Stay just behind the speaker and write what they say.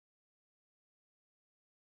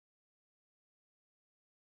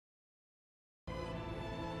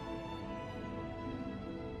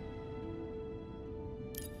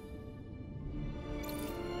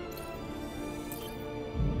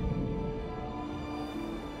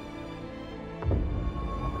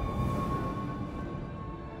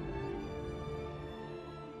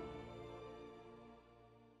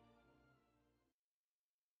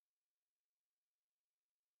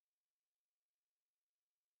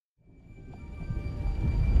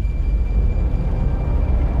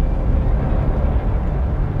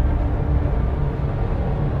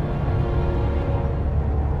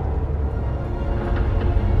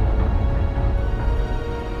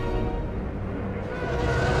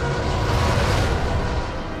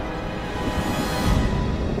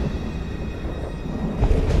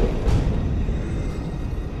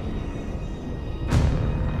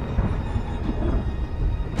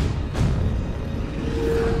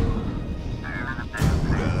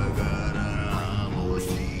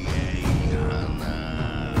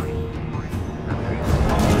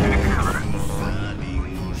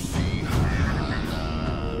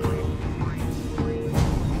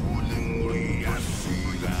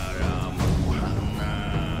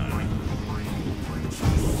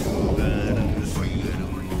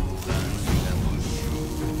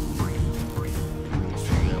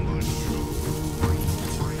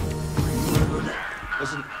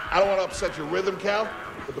Listen, I don't want to upset your rhythm, Cal,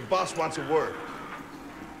 but the boss wants a word.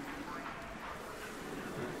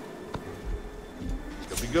 It's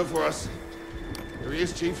gonna be good for us. Here he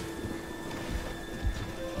is, Chief.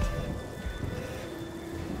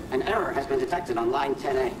 An error has been detected on line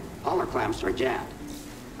 10A. All our clamps are jammed.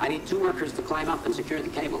 I need 2 workers to climb up and secure the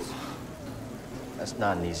cables. That's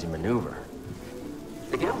not an easy maneuver.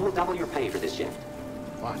 The guild will double your pay for this shift.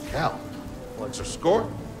 Come on, Cal. What's our score?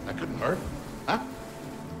 That couldn't hurt. Huh?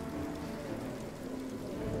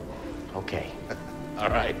 Okay. All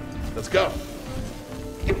right, let's go.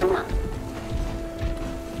 Get to work.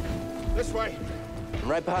 This way. I'm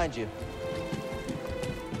right behind you.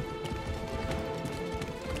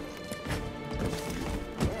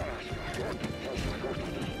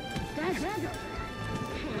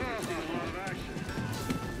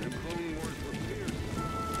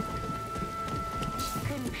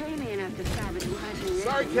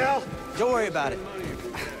 Sorry, Cal. Don't worry about it.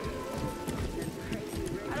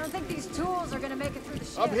 I don't think these tools are gonna make it through the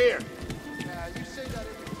ship. Up here. You say that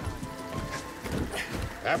every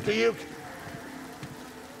time. After you.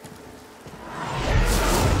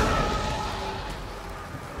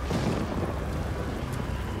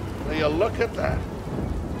 Now you look at that.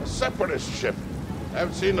 A separatist ship. I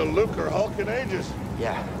haven't seen a Luke or Hulk in ages.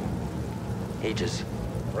 Yeah. Ages.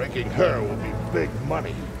 Breaking her will be big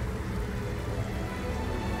money.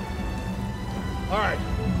 All right,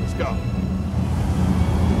 let's go.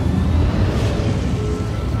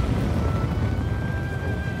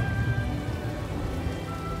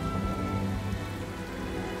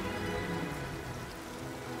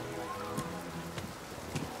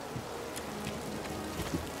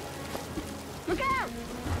 Look out!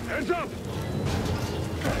 Hands up!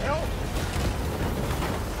 What the hell?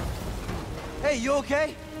 Hey, you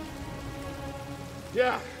okay?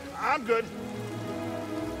 Yeah, I'm good.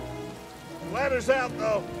 Ladder's out,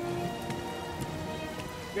 though.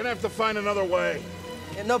 Gonna have to find another way.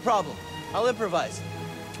 Yeah, no problem. I'll improvise.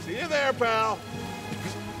 See you there, pal.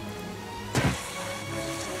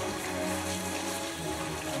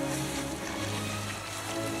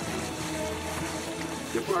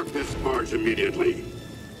 Depart this barge immediately.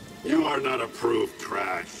 You are not approved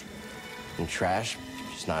trash. And trash?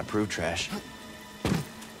 Just not approved trash.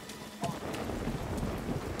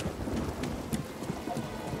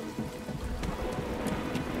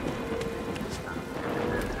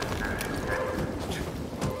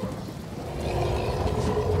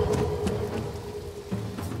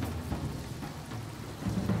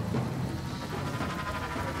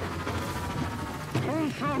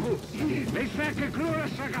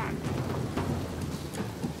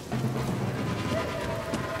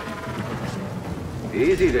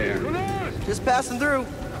 Easy there. Just passing through.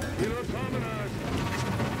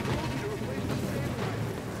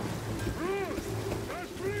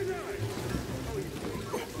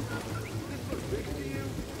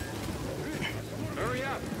 Hurry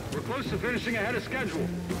up. We're close to finishing ahead of schedule.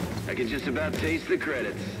 I can just about taste the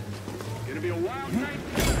credits. Gonna be a wild night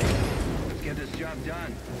tonight. Let's get this job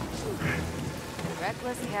done.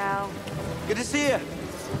 Reckless, Cal. Good to see you.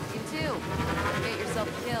 You too. Get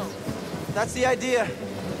yourself killed. That's the idea.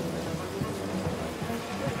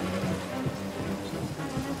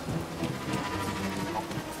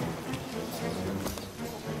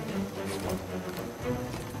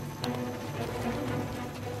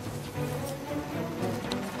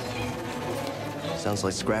 Sounds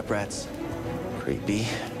like scrap rats. Creepy.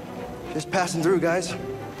 Just passing through, guys.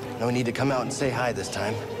 No need to come out and say hi this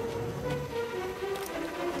time.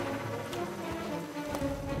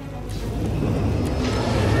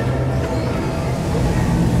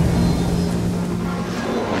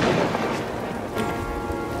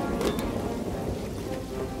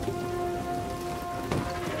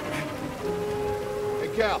 Hey,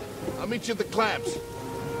 Cal, I'll meet you at the clamps.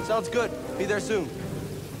 Sounds good. Be there soon.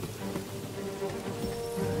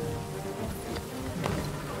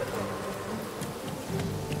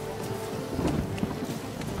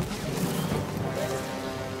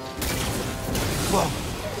 Whoa.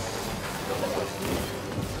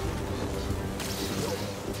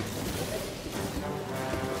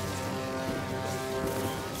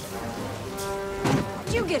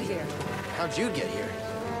 How'd you get here? How'd you get here?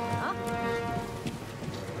 Huh?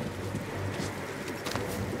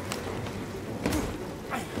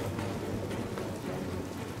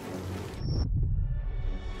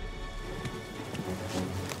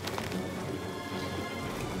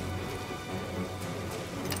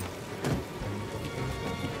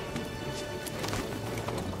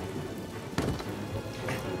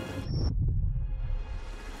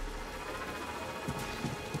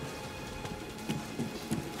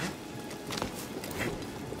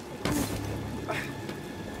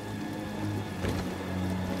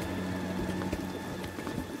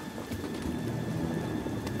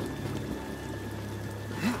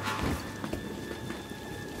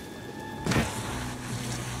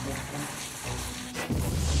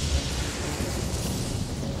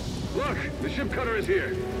 Look, the ship cutter is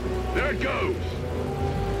here. There it goes.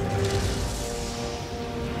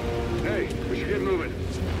 Hey, we should get moving.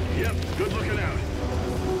 Yep, good looking out.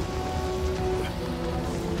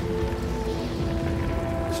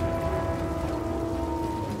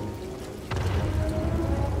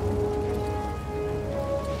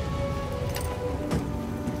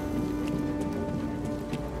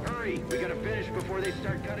 Hurry, we gotta finish before they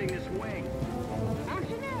start cutting this wing.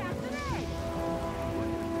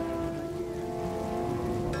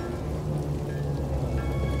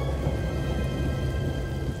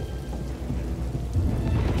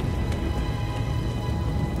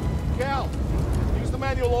 Cal, use the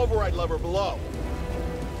manual override lever below.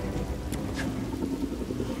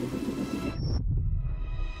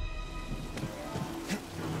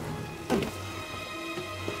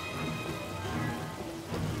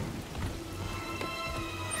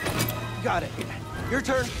 Got it. Your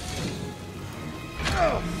turn.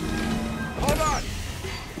 Hold on.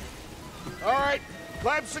 All right,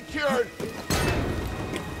 clamp secured.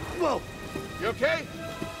 Whoa, You okay?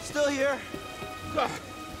 still here.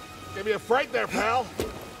 Give me a fright there, pal.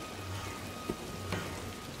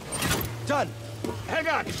 Done. Hang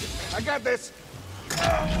on. I got this.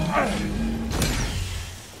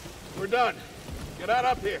 We're done. Get out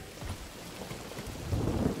up here.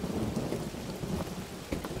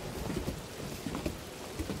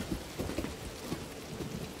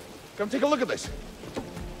 Come take a look at this.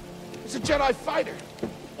 It's a Jedi fighter.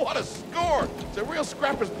 What a score! It's a real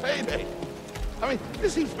scrapper's payday. I mean,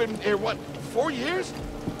 this he's been here, what, 4 years?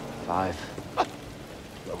 5.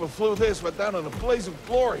 Whoever flew this went down in a blaze of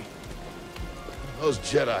glory. Those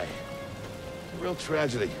Jedi. Real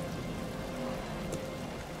tragedy.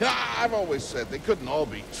 Yeah, I've always said they couldn't all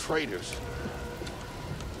be traitors.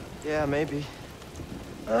 Yeah, maybe.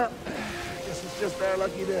 Guess it's just our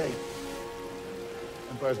lucky day.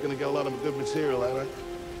 Empire's gonna get a lot of good material out of it.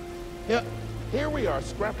 Yeah, here we are,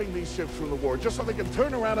 scrapping these ships from the war, just so they can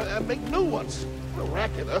turn around and make new ones. What a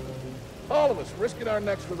racket, huh? All of us risking our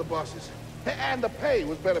necks for the bosses. And the pay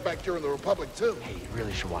was better back during the Republic, too. Hey, you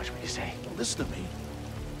really should watch what you say. Well, listen to me.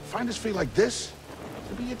 Find us free like this,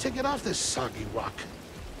 it'll be your ticket off this soggy rock.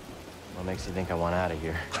 What makes you think I want out of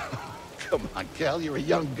here? Come on, Cal, you're a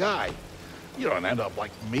young guy. You don't end up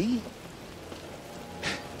like me.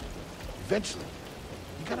 Eventually,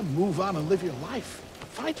 you gotta move on and live your life.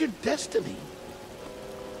 Find your destiny.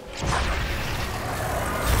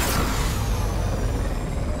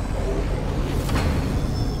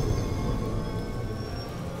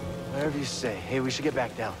 Whatever you say. Hey, we should get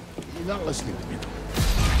back down. You're not listening to me.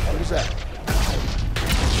 What was that?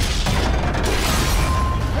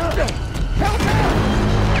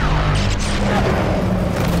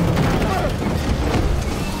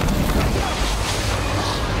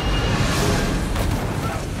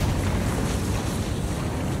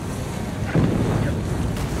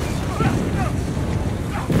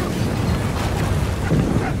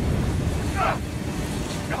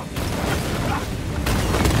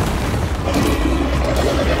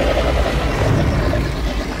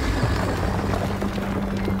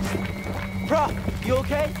 Bro, you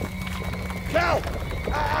okay? Cal!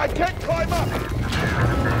 I can't climb up!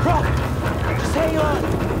 Bro, just hang on.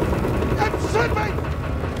 Send me!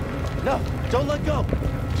 No, don't let go.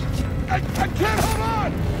 I can't hold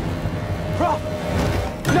on! Bro,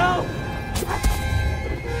 no!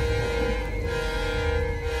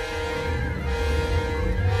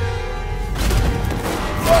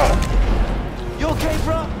 You okay,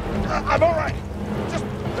 bro? I'm all right. Just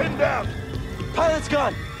pinned down. Pilot's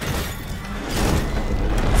gone.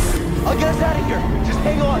 I'll get us out of here. Just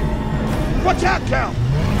hang on. Watch out, Cal!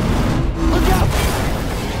 Look out!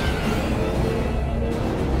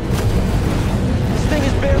 This thing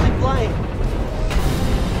is barely flying.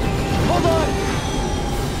 Hold on!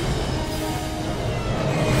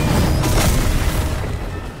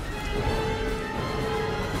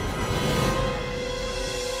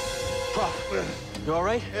 Bro, you all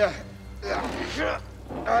right? Yeah.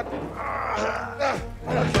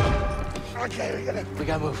 Okay, We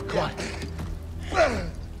gotta move. Come on. What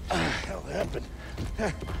the hell happened?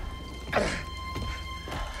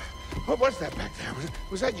 What was that back there?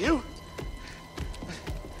 Was that you?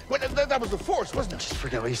 That was the Force, wasn't it? Just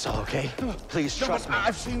forget what you saw, okay? Please No, trust but me.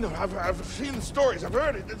 I've seen the stories. I've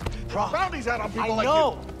heard it. There's bounties out on people like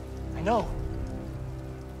you. I know.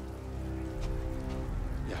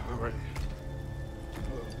 Yeah, we're ready.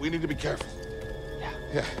 We need to be careful.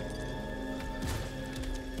 Yeah.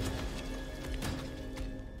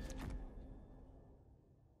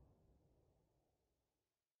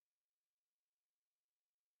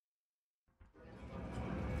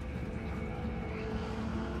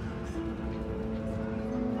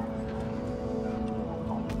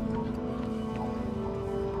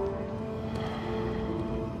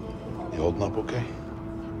 holding up okay?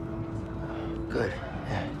 Good.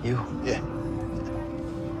 Yeah, you? Yeah.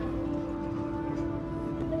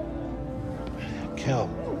 Cal,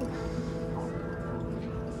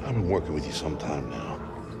 I've been working with you some time now.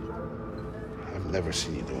 I've never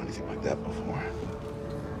seen you do anything like that before.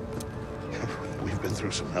 We've been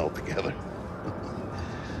through some hell together.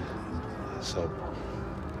 So,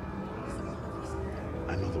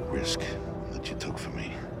 I know the risk that you took for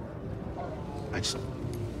me.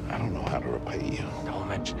 I don't know how to repay you. Don't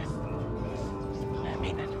mention it. I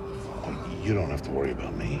mean it. Oh, you don't have to worry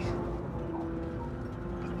about me.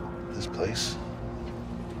 But this place,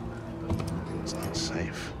 it's not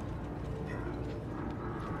safe.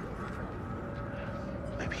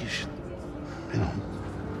 Maybe you should,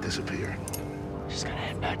 disappear. Just gonna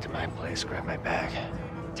head back to my place, grab my bag.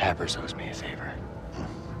 Tappers owes me a favor.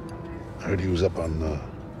 I heard he was up on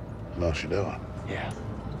Mount Shadow. Yeah.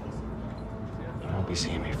 You won't be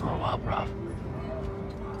seeing me for a while, Prof.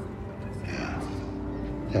 Yeah.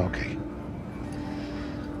 Yeah, okay.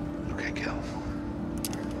 Okay, Cal.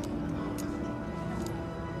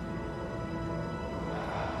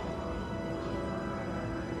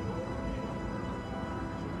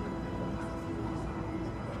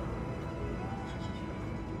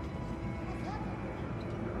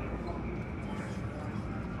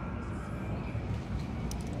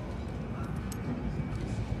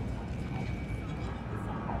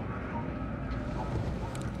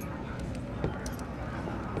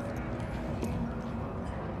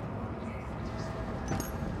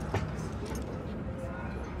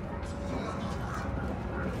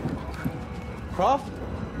 Prof?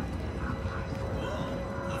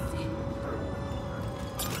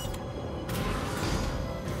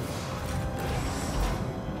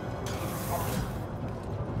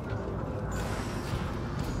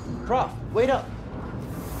 Prof, wait up.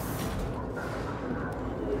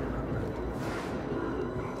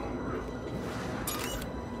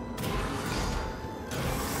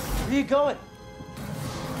 Where are you going?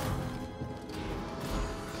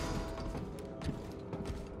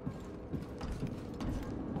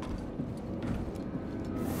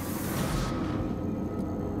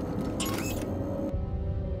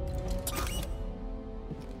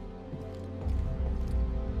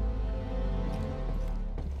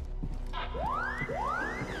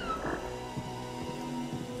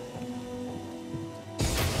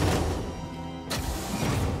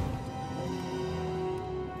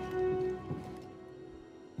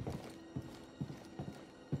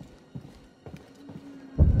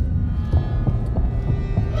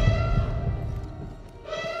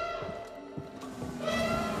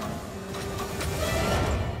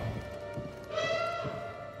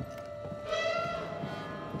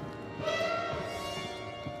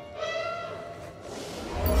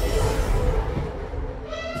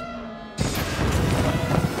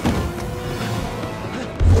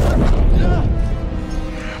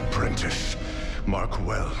 Mark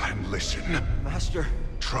well and listen. Master.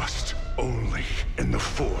 Trust only in the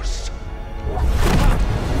Force.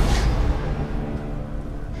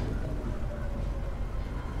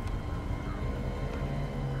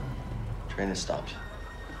 Train has stopped.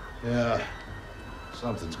 Yeah,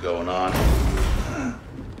 something's going on.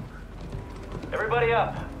 Everybody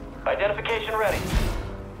up. Identification ready.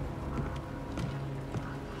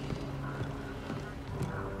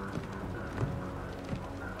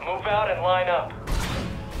 Move out and line up.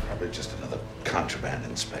 Probably just another contraband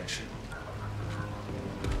inspection.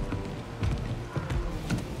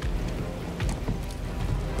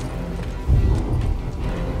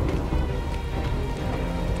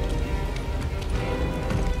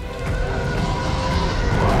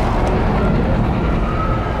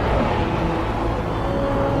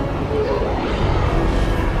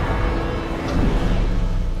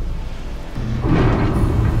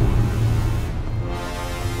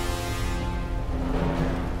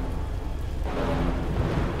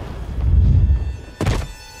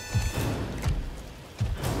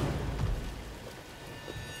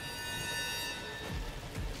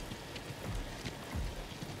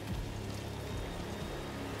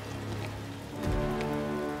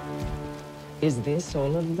 Is this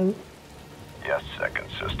all of them? Yes, second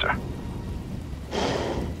sister.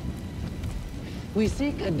 We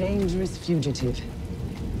seek a dangerous fugitive.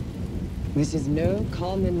 This is no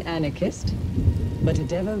common anarchist, but a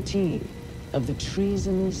devotee of the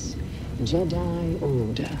treasonous Jedi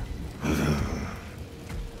Order.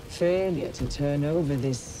 Failure to turn over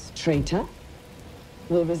this traitor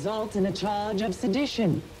will result in a charge of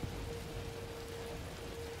sedition.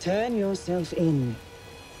 Turn yourself in,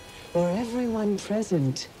 or everyone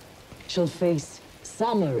present shall face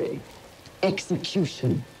summary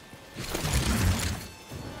execution.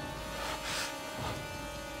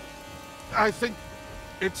 I think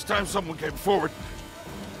it's time someone came forward.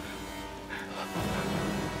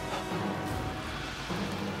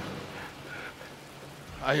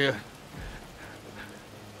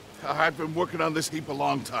 I've been working on this heap a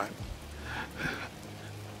long time.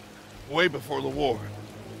 Way before the war.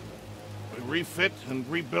 We refit and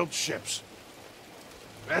rebuilt ships.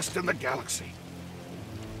 Best in the galaxy.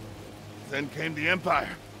 Then came the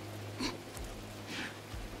Empire.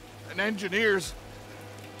 And engineers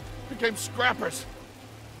became scrappers.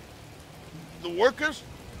 The workers,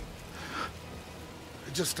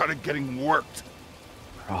 they just started getting worked.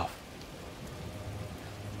 Prof.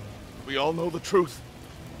 We all know the truth.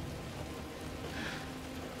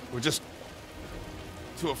 We're just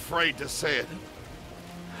too afraid to say it.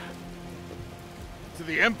 To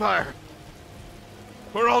the Empire,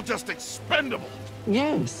 we're all just expendable.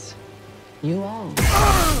 Yes, you are.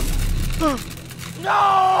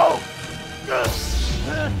 No!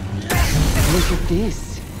 Look at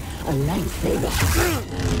this. A lightsaber.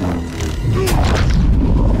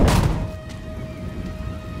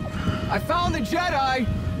 I found the Jedi!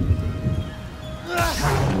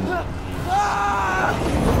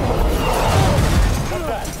 Come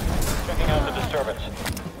back. Checking out the disturbance.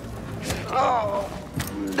 Oh,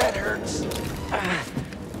 that hurts.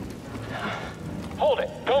 Hold it.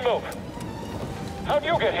 Don't move. How'd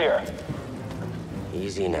you get here?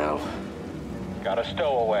 Easy now. Got a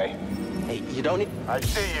stowaway. Hey, you don't need... I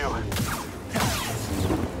see you.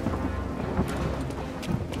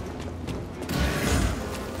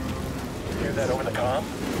 Hear that over the comm?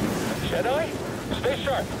 Jedi? Stay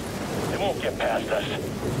sharp. They won't get past us.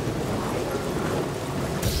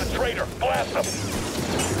 It's a traitor. Blast them.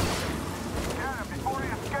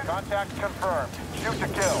 Contact confirmed. Shoot to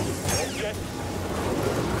kill. Okay.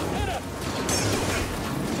 Hit him.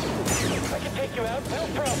 I can take you out, no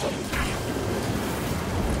problem.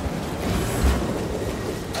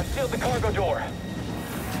 I've sealed the cargo door.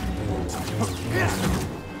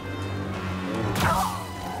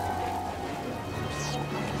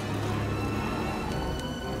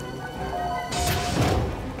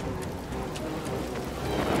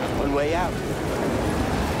 One way out.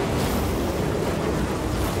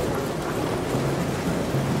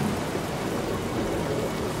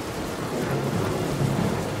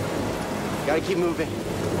 Gotta keep moving.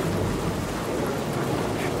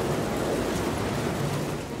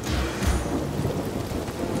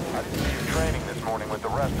 Training this morning with the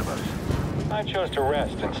rest of us. I chose to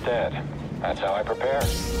rest instead. That's how I prepare.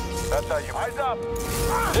 That's how you... Eyes up!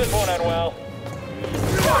 This won't end well.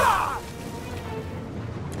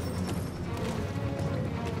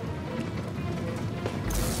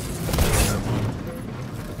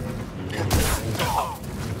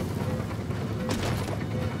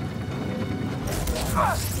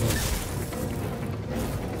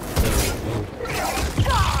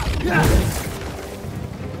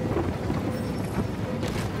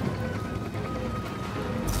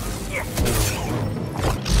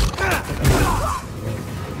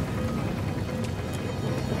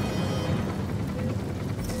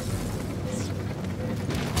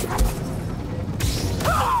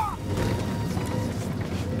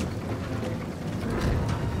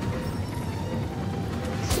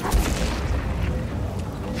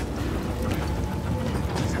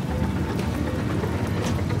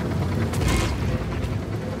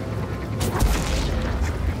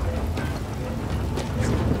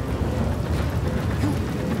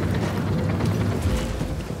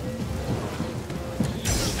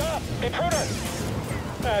 Intruder!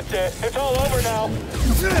 That's it. It's all over now.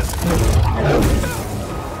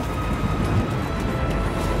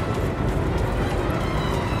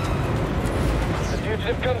 The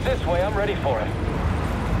fugitive comes this way. I'm ready for him.